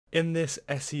In this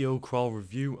Seocrawl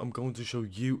review, I'm going to show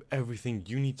you everything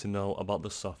you need to know about the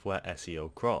software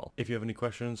Seocrawl. If you have any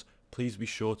questions, please be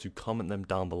sure to comment them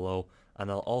down below,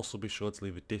 and I'll also be sure to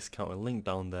leave a discount link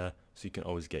down there so you can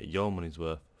always get your money's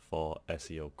worth for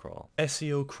Seocrawl.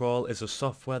 Seocrawl is a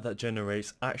software that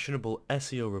generates actionable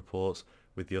SEO reports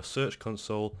with your Search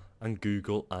Console and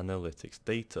Google Analytics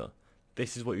data.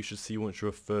 This is what you should see once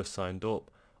you're first signed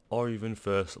up or even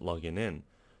first logging in.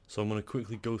 So I'm going to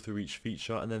quickly go through each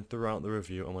feature, and then throughout the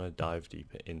review I'm going to dive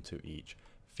deeper into each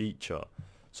feature.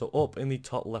 So up in the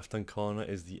top left hand corner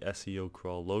is the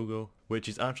Seocrawl logo, which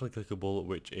is actually clickable,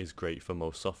 which is great for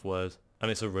most softwares, and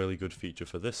it's a really good feature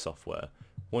for this software.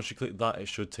 Once you click that, it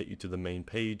should take you to the main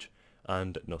page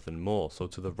and nothing more. So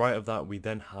to the right of that we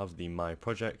then have the My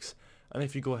Projects, and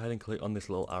if you go ahead and click on this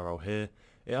little arrow here,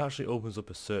 it actually opens up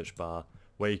a search bar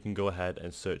where you can go ahead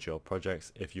and search your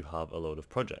projects if you have a load of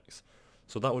projects.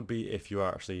 So that would be if you're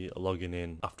actually logging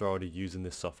in after already using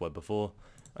this software before,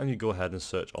 and you go ahead and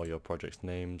search all your projects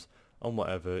names on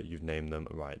whatever you've named them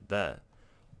right there.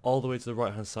 All the way to the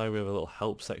right hand side we have a little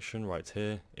help section right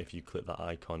here. If you click that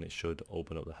icon, it should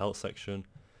open up the help section.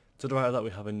 To the right of that we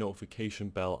have a notification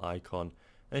bell icon,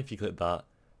 and if you click that,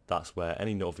 that's where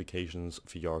any notifications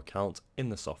for your account in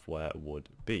the software would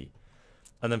be.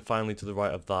 And then finally to the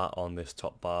right of that on this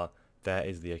top bar there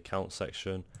is the account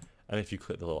section, and if you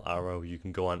click the little arrow you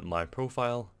can go on My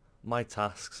Profile, My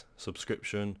Tasks,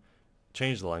 Subscription,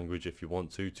 change the language if you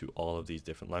want to all of these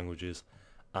different languages,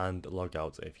 and log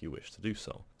out if you wish to do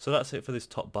so. So that's it for this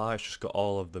top bar. It's just got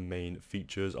all of the main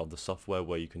features of the software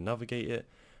where you can navigate it,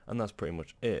 and that's pretty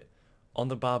much it. On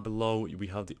the bar below we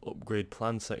have the upgrade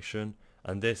plan section,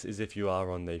 and this is if you are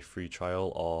on the free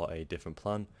trial or a different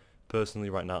plan. Personally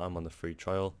right now I'm on the free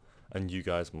trial, and you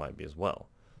guys might be as well.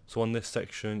 So on this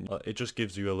section it just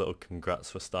gives you a little congrats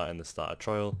for starting the starter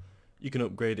trial. You can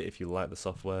upgrade it if you like the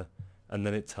software, and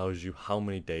then it tells you how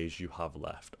many days you have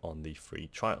left on the free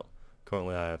trial.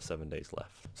 Currently I have 7 days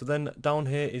left. So then down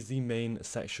here is the main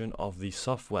section of the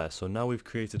software. So now we've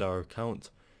created our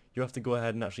account, you have to go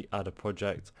ahead and actually add a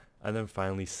project and then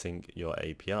finally sync your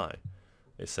API.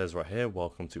 It says right here,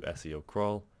 welcome to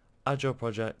Seocrawl. Add your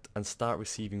project and start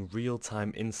receiving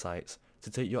real-time insights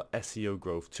to take your SEO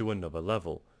growth to another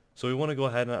level. So we want to go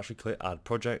ahead and actually click add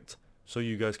project, so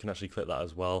you guys can actually click that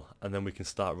as well, and then we can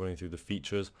start running through the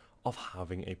features of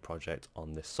having a project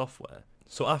on this software.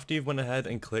 So after you've went ahead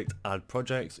and clicked add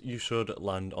projects, you should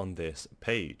land on this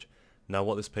page. Now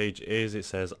what this page is, it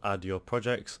says add your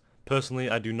projects. Personally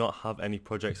I do not have any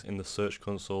projects in the Search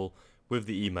Console with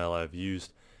the email I've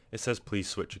used. It says please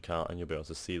switch account and you'll be able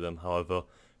to see them. However,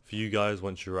 for you guys,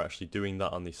 once you're actually doing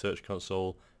that on the Search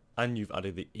Console and you've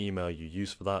added the email you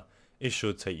use for that, it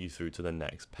should take you through to the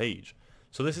next page.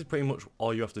 So this is pretty much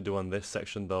all you have to do on this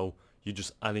section though. You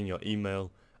just add in your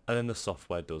email and then the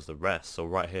software does the rest. So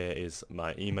right here is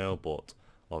my email, but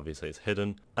obviously it's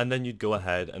hidden, and then you'd go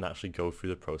ahead and actually go through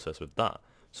the process with that.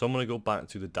 So I'm going to go back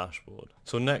to the dashboard.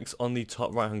 So next on the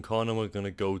top right hand corner we're going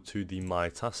to go to the My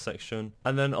Task section,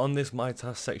 and then on this My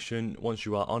Task section, once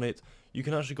you are on it, you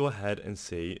can actually go ahead and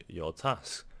see your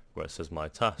tasks where it says My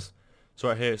Tasks. So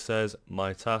right here it says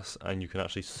My Tasks, and you can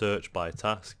actually search by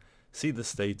task, see the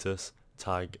status,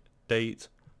 tag, date,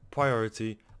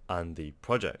 priority, and the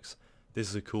projects. This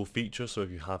is a cool feature, so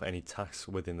if you have any tasks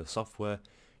within the software,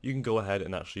 you can go ahead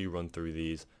and actually run through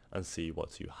these and see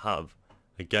what you have.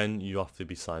 Again, you have to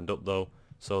be signed up though,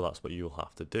 so that's what you'll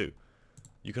have to do.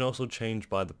 You can also change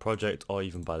by the project or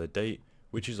even by the date,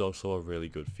 which is also a really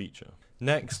good feature.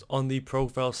 Next, on the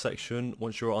profile section,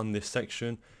 once you're on this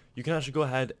section, you can actually go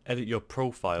ahead, edit your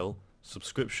profile,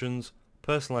 subscriptions,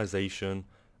 personalization,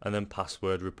 and then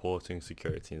password reporting,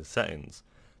 security and settings.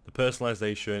 The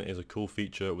personalization is a cool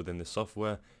feature within this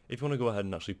software if you want to go ahead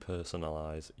and actually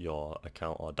personalize your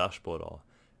account or dashboard or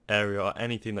area or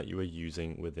anything that you are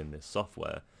using within this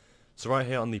software. So right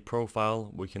here on the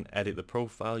profile, we can edit the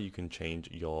profile. You can change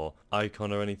your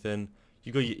icon or anything.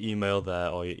 You got your email there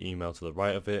or your email to the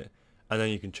right of it, and then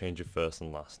you can change your first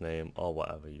and last name or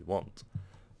whatever you want.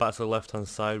 Back to the left hand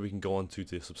side we can go on to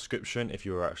the subscription if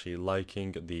you are actually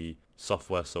liking the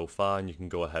software so far, and you can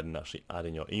go ahead and actually add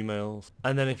in your emails,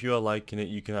 and then if you are liking it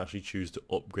you can actually choose to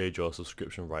upgrade your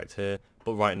subscription right here,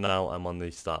 but right now I'm on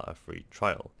the starter free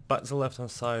trial. Back to the left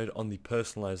hand side on the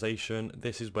personalization,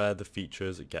 this is where the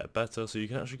features get better. So you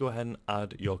can actually go ahead and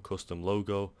add your custom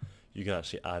logo, you can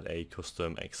actually add a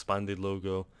custom expanded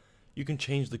logo, you can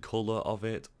change the color of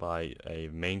it by a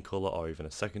main color or even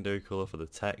a secondary color for the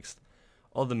text,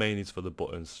 or the main is for the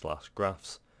buttons /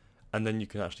 graphs, and then you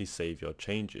can actually save your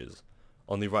changes.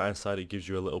 On the right hand side it gives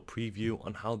you a little preview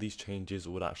on how these changes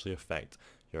would actually affect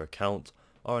your account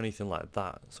or anything like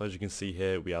that. So as you can see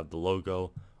here, we have the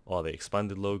logo or the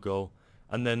expanded logo,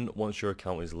 and then once your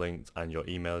account is linked and your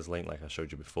email is linked like I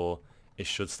showed you before, it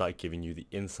should start giving you the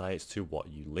insights to what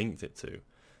you linked it to.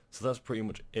 So that's pretty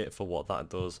much it for what that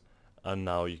does, and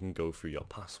now you can go through your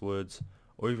passwords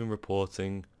or even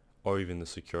reporting or even the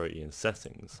security and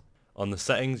settings. On the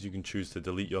settings, you can choose to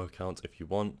delete your account if you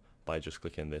want by just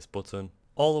clicking this button.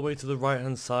 All the way to the right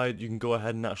hand side, you can go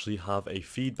ahead and actually have a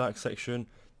feedback section.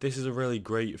 This is a really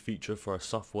great feature for a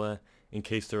software in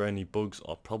case there are any bugs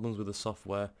or problems with the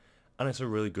software, and it's a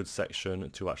really good section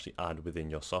to actually add within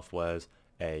your softwares,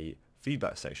 a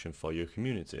feedback section for your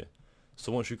community.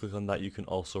 So once you click on that, you can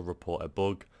also report a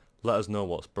bug, let us know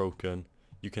what's broken,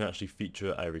 you can actually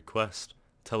feature a request,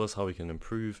 tell us how we can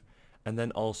improve, and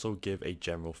then also give a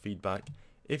general feedback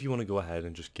if you want to go ahead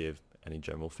and just give any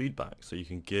general feedback. So you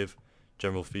can give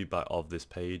general feedback of this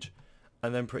page,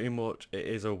 and then pretty much it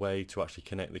is a way to actually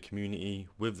connect the community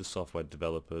with the software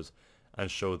developers and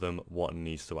show them what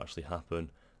needs to actually happen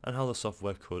and how the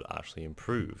software could actually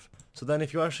improve. So then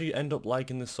if you actually end up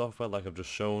liking this software like I've just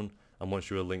shown, and once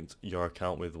you have linked your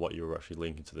account with what you were actually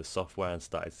linking to this software and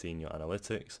started seeing your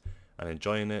analytics and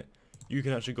enjoying it, you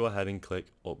can actually go ahead and click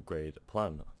upgrade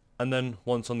plan. And then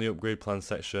once on the upgrade plan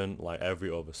section, like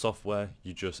every other software,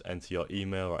 you just enter your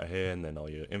email right here and then all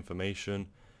your information,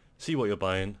 see what you're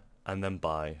buying, and then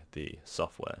buy the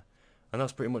software. And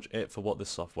that's pretty much it for what this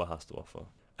software has to offer.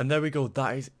 And there we go,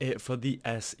 that is it for the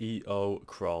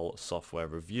Seocrawl software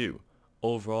review.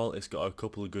 Overall, it's got a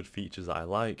couple of good features that I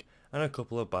like, and a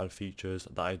couple of bad features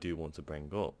that I do want to bring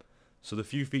up. So the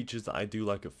few features that I do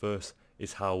like at first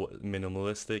is how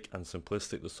minimalistic and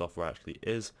simplistic the software actually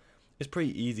is. It's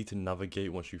pretty easy to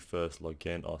navigate once you first log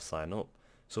in or sign up.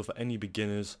 So for any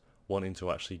beginners wanting to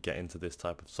actually get into this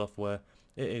type of software,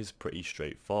 it is pretty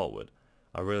straightforward.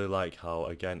 I really like how,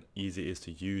 again, easy it is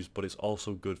to use, but it's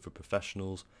also good for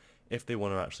professionals if they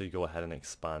want to actually go ahead and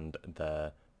expand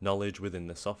their knowledge within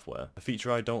the software. A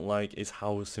feature I don't like is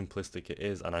how simplistic it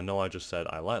is, and I know I just said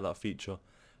I like that feature.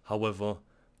 However,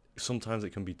 sometimes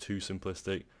it can be too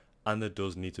simplistic, and there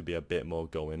does need to be a bit more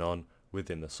going on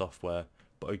within the software,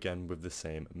 but again with the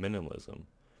same minimalism.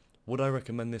 Would I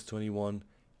recommend this to anyone?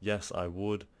 Yes, I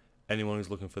would. Anyone who's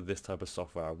looking for this type of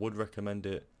software, I would recommend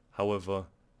it. However,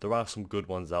 there are some good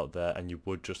ones out there, and you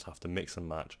would just have to mix and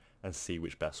match and see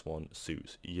which best one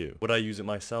suits you. Would I use it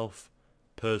myself?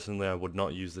 Personally, I would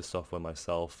not use this software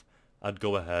myself. I'd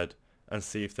go ahead and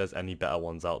see if there's any better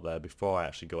ones out there before I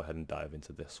actually go ahead and dive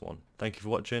into this one. Thank you for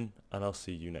watching, and I'll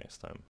see you next time.